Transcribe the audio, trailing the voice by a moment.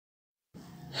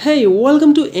Hey,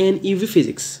 welcome to NEV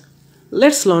Physics.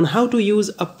 Let's learn how to use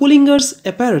a Pullinger's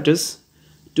apparatus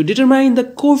to determine the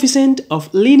coefficient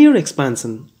of linear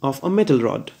expansion of a metal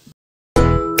rod.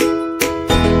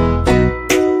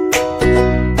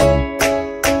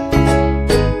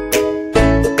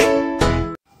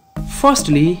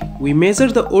 Firstly, we measure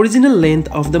the original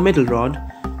length of the metal rod,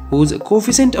 whose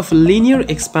coefficient of linear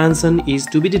expansion is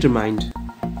to be determined.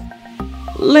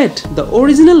 Let the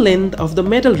original length of the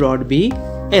metal rod be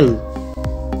L.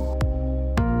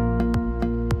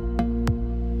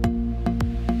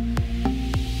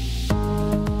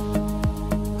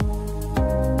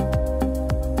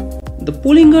 The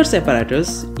Pullinger's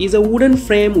apparatus is a wooden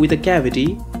frame with a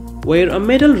cavity where a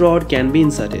metal rod can be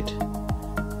inserted.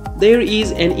 There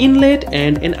is an inlet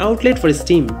and an outlet for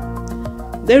steam.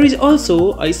 There is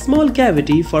also a small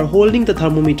cavity for holding the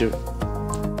thermometer.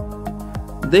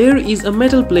 There is a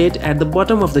metal plate at the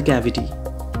bottom of the cavity.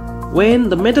 When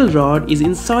the metal rod is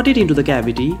inserted into the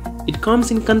cavity, it comes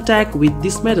in contact with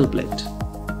this metal plate.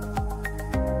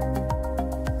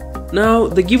 Now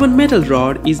the given metal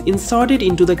rod is inserted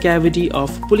into the cavity of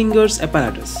Pullinger's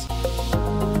apparatus.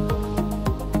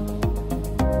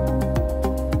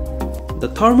 The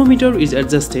thermometer is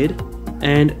adjusted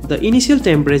and the initial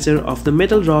temperature of the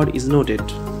metal rod is noted.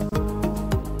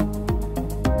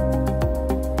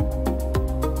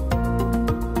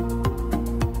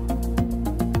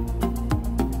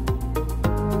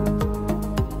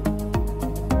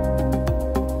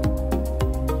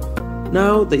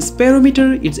 Now the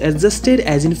spirometer is adjusted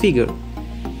as in figure,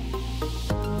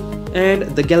 and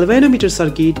the galvanometer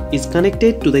circuit is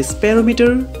connected to the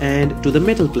spirometer and to the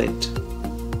metal plate.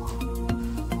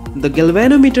 The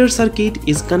galvanometer circuit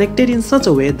is connected in such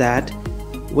a way that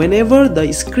whenever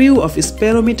the screw of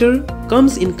spirometer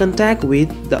comes in contact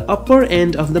with the upper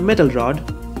end of the metal rod,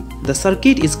 the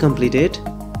circuit is completed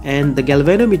and the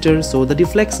galvanometer shows the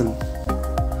deflection.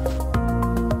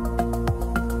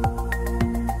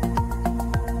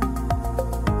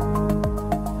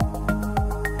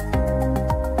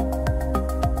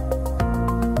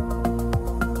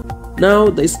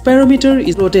 Now the spirometer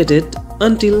is rotated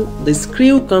until the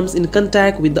screw comes in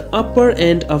contact with the upper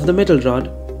end of the metal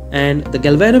rod and the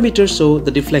galvanometer shows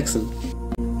the deflection.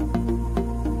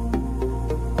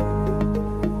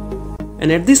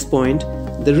 And at this point,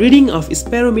 the reading of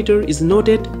spirometer is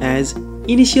noted as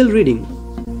initial reading.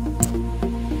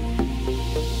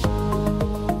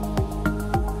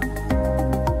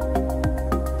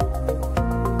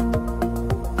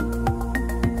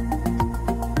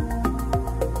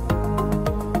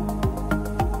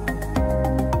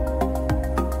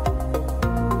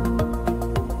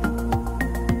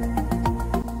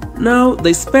 Now the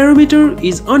spirometer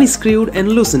is unscrewed and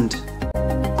loosened.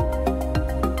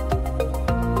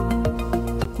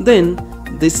 Then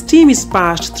the steam is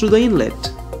passed through the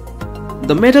inlet.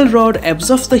 The metal rod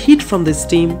absorbs the heat from the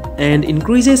steam and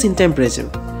increases in temperature.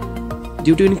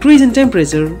 Due to increase in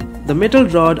temperature, the metal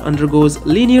rod undergoes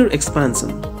linear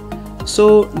expansion.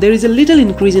 So there is a little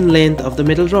increase in length of the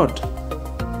metal rod.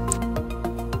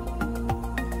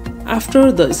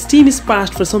 After the steam is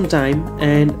passed for some time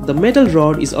and the metal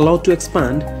rod is allowed to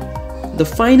expand, the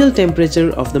final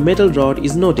temperature of the metal rod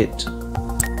is noted.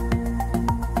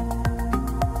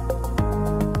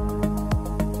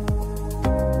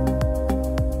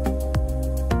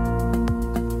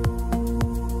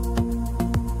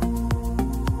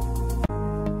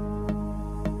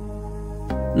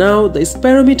 Now the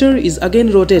spirometer is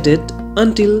again rotated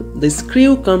until the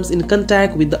screw comes in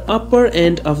contact with the upper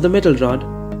end of the metal rod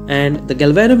and the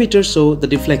galvanometer shows the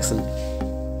deflection.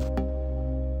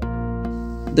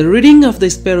 The reading of the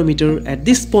spirometer at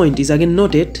this point is again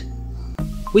noted,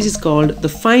 which is called the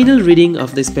final reading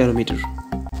of the spirometer.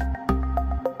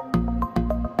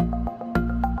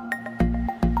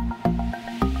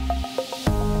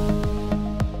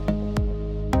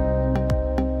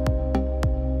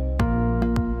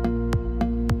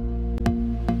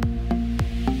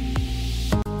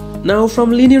 Now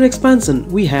from linear expansion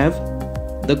we have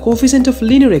the coefficient of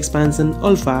linear expansion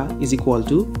alpha is equal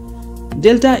to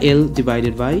delta L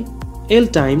divided by L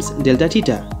times delta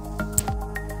theta.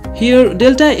 Here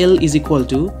delta L is equal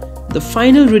to the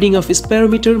final reading of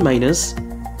spirometer minus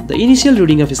the initial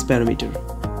reading of spirometer,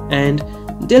 and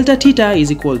delta theta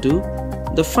is equal to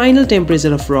the final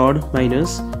temperature of rod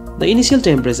minus the initial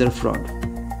temperature of rod.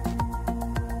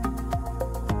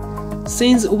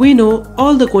 Since we know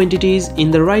all the quantities in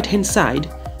the right hand side,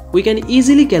 we can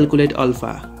easily calculate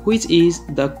alpha, which is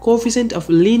the coefficient of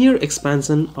linear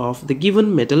expansion of the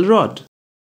given metal rod.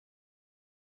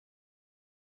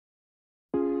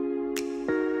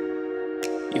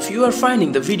 If you are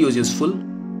finding the videos useful,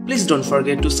 Please don't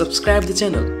forget to subscribe the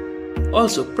channel.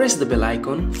 Also press the bell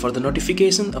icon for the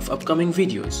notification of upcoming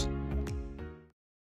videos.